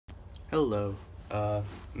Hello,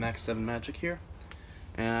 Max 7 Magic here,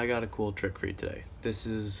 and I got a cool trick for you today. This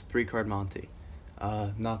is 3-card Monte.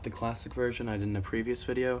 Not the classic version I did in a previous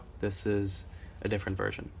video, this is a different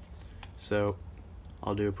version. So,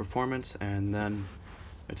 I'll do a performance and then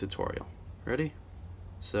a tutorial. Ready?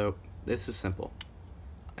 So, this is simple.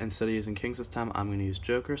 Instead of using kings this time, I'm going to use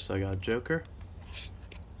joker, so I got a joker.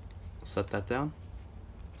 Set that down.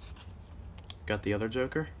 Got the other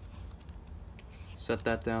joker. Set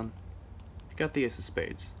that down. Got the ace of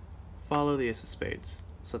spades. Follow the ace of spades.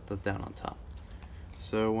 Set that down on top.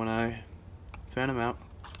 So when I fan him out,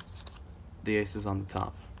 the ace is on the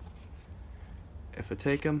top. If I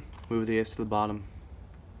take him, move the ace to the bottom.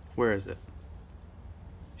 Where is it?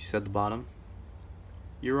 If you said the bottom,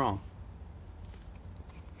 you're wrong.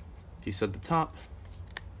 If you said the top,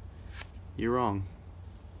 you're wrong.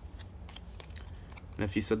 And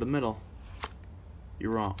if you said the middle,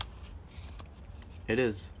 you're wrong. It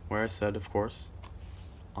is where I said, of course,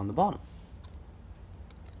 on the bottom.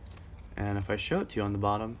 And if I show it to you on the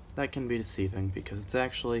bottom, that can be deceiving because it's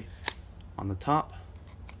actually on the top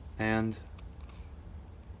and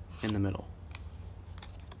in the middle.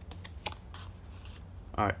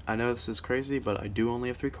 Alright, I know this is crazy, but I do only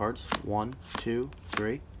have 3 cards. 1, 2,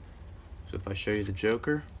 3. So if I show you the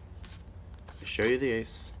joker, I show you the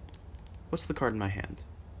ace, what's the card in my hand?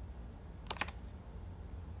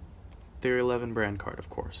 Their 11 brand card,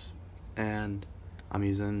 of course, and I'm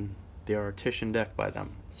using the Artisan deck by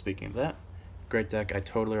them. Speaking of that, great deck, I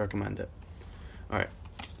totally recommend it. Alright,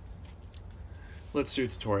 let's do a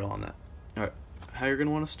tutorial on that. Alright, how you're going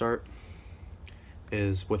to want to start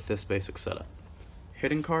is with this basic setup.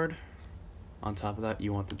 Hidden card, on top of that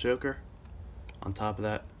you want the joker, on top of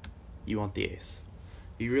that you want the ace.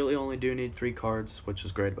 You really only do need 3 cards, which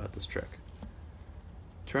is great about this trick.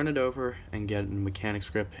 Turn it over and get a mechanic's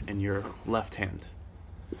grip in your left hand.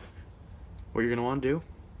 What you're going to want to do,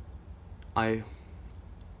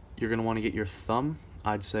 you're going to want to get your thumb,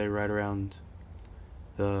 I'd say right around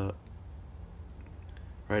the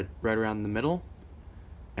middle,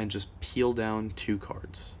 and just peel down 2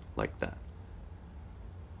 cards like that.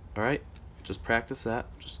 Alright, just practice that.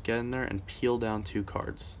 Just get in there and peel down 2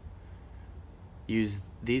 cards. Use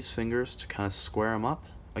these fingers to kind of square them up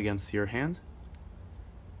against your hand.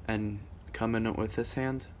 And come in with this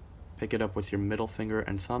hand, pick it up with your middle finger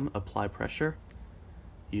and thumb, apply pressure,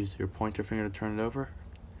 use your pointer finger to turn it over,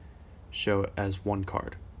 show it as 1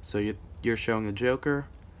 card. So you're showing the joker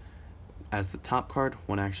as the top card,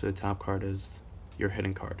 when actually the top card is your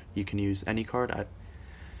hidden card. You can use any card.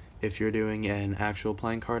 If you're doing an actual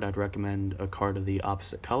playing card, I'd recommend a card of the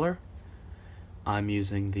opposite color. I'm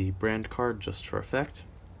using the brand card just for effect.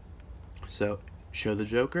 So show the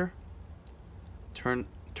joker, turn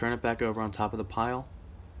it back over on top of the pile,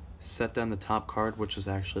 set down the top card, which is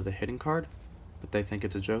actually the hidden card, but they think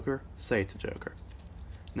it's a joker, say it's a joker.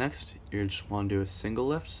 Next, you just want to do a single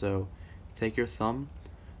lift, so take your thumb,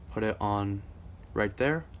 put it on right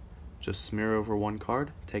there, just smear over 1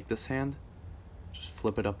 card, take this hand, just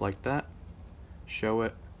flip it up like that, show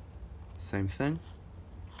it, same thing,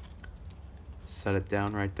 set it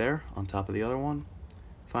down right there on top of the other one,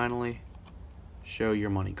 finally, show your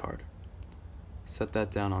money card. Set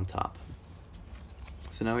that down on top.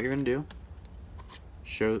 So now what you're going to do,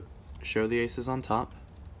 show the aces on top,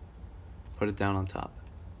 put it down on top.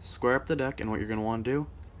 Square up the deck, and what you're going to want to do,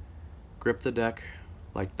 grip the deck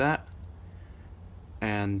like that,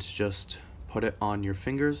 and just put it on your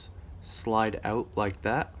fingers, slide out like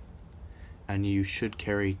that, and you should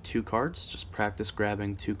carry 2 cards. Just practice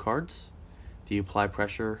grabbing 2 cards. If you apply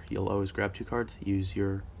pressure, you'll always grab 2 cards. Use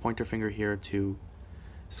your pointer finger here to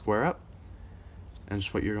square up. And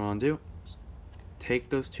just what you're going to do,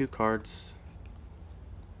 take those 2 cards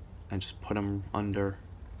and just put them under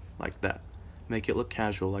like that. Make it look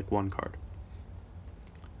casual like 1 card.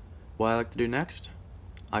 What I like to do next,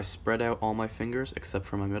 I spread out all my fingers except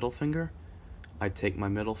for my middle finger. I take my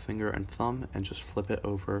middle finger and thumb and just flip it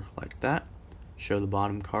over like that. Show the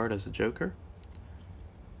bottom card as a joker.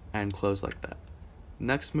 And close like that.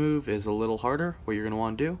 Next move is a little harder. What you're going to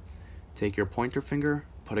want to do, take your pointer finger,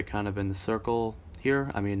 put it kind of in the circle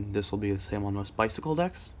here. I mean, this will be the same on most bicycle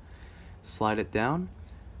decks. Slide it down,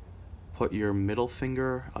 put your middle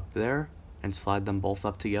finger up there, and slide them both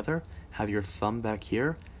up together. Have your thumb back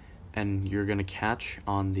here, and you're going to catch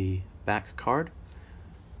on the back card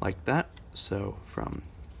like that. So from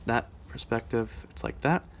that perspective, it's like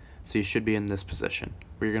that. So you should be in this position.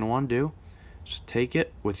 What you're going to want to do, just take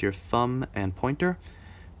it with your thumb and pointer,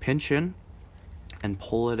 pinch in, and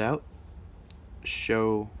pull it out.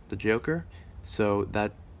 Show the joker. So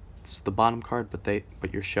that's the bottom card,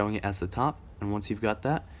 but you're showing it as the top. And once you've got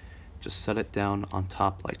that, just set it down on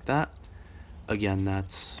top like that. Again,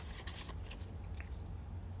 that's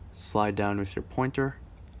slide down with your pointer,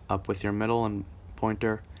 up with your middle and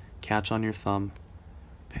pointer, catch on your thumb,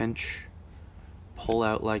 pinch, pull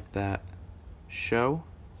out like that, show,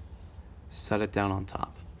 set it down on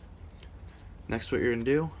top. Next, what you're going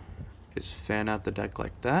to do is fan out the deck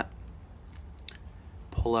like that,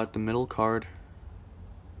 pull out the middle card,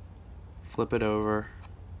 flip it over,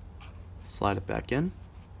 slide it back in,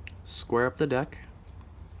 square up the deck,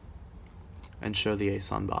 and show the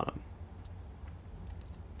ace on bottom.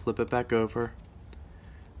 Flip it back over,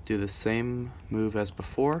 do the same move as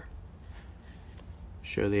before,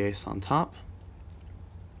 show the ace on top,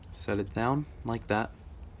 set it down like that,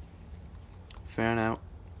 fan out,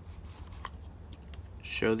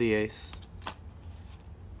 show the ace,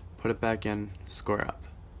 put it back in, square up.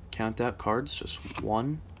 Count out cards, just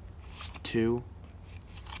 1, 2,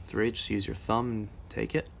 3, just use your thumb and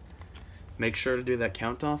take it. Make sure to do that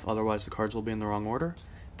count off, otherwise the cards will be in the wrong order.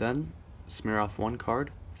 Then smear off one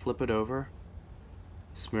card, flip it over,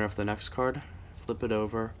 smear off the next card, flip it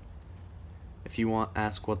over. If you want,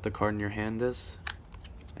 ask what the card in your hand is,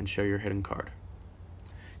 and show your hidden card.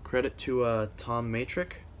 Credit to Tom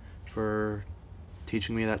Matrick for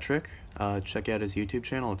teaching me that trick. Check out his YouTube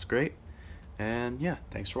channel, it's great. And yeah,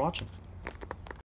 thanks for watching.